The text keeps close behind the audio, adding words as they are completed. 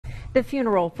The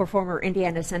funeral for former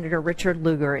Indiana Senator Richard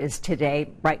Lugar is today.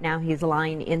 Right now, he's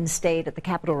lying in state at the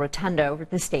Capitol Rotunda over at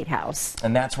the State House.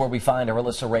 And that's where we find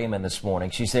Alyssa Raymond this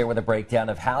morning. She's there with a breakdown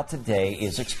of how today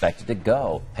is expected to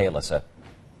go. Hey, Alyssa.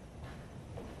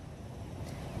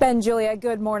 Ben, Julia,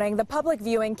 good morning. The public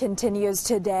viewing continues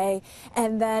today,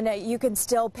 and then you can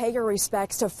still pay your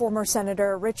respects to former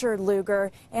Senator Richard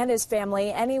Lugar and his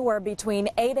family anywhere between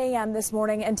 8 a.m. this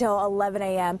morning until 11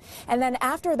 a.m. And then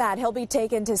after that, he'll be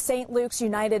taken to St. Luke's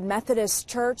United Methodist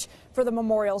Church for the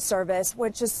memorial service,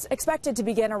 which is expected to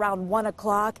begin around 1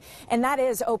 o'clock, and that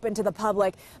is open to the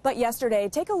public. But yesterday,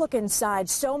 take a look inside.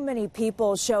 So many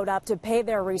people showed up to pay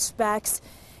their respects.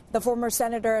 The former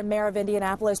senator and mayor of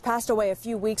Indianapolis passed away a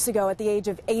few weeks ago at the age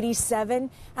of 87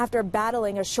 after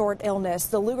battling a short illness.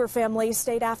 The Lugar family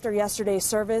stayed after yesterday's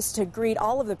service to greet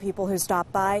all of the people who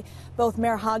stopped by. Both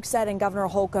Mayor Hogsett and Governor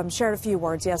Holcomb shared a few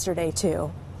words yesterday,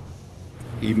 too.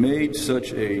 He made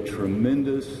such a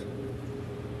tremendous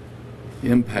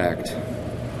impact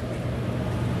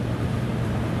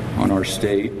on our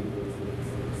state,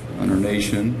 on our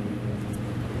nation,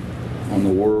 on the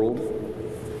world.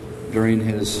 During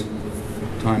his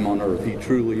time on earth, he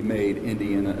truly made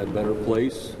Indiana a better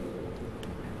place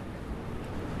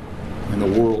and the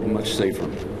world much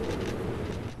safer.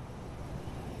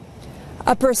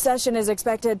 A procession is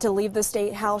expected to leave the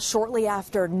State House shortly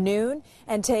after noon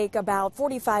and take about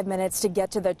 45 minutes to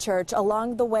get to the church.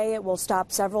 Along the way, it will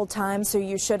stop several times, so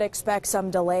you should expect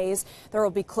some delays. There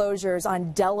will be closures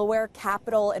on Delaware,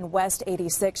 Capitol, and West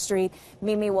 86th Street.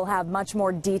 Mimi will have many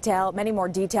more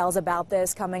details about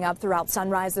this coming up throughout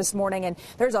Sunrise this morning. And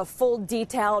there's a full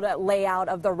detailed layout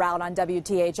of the route on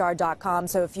WTHR.com.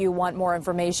 So if you want more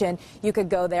information, you could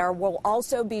go there. We'll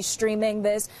also be streaming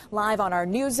this live on our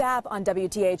news app on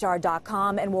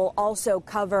WTHR.com, and we'll also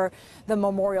cover the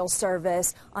memorial service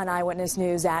on Eyewitness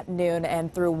News at noon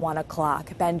and through 1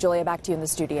 o'clock. Ben, Julia, back to you in the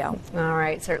studio. All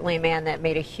right. Certainly a man that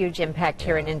made a huge impact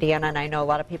here in Indiana, and I know a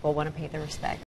lot of people want to pay their respect.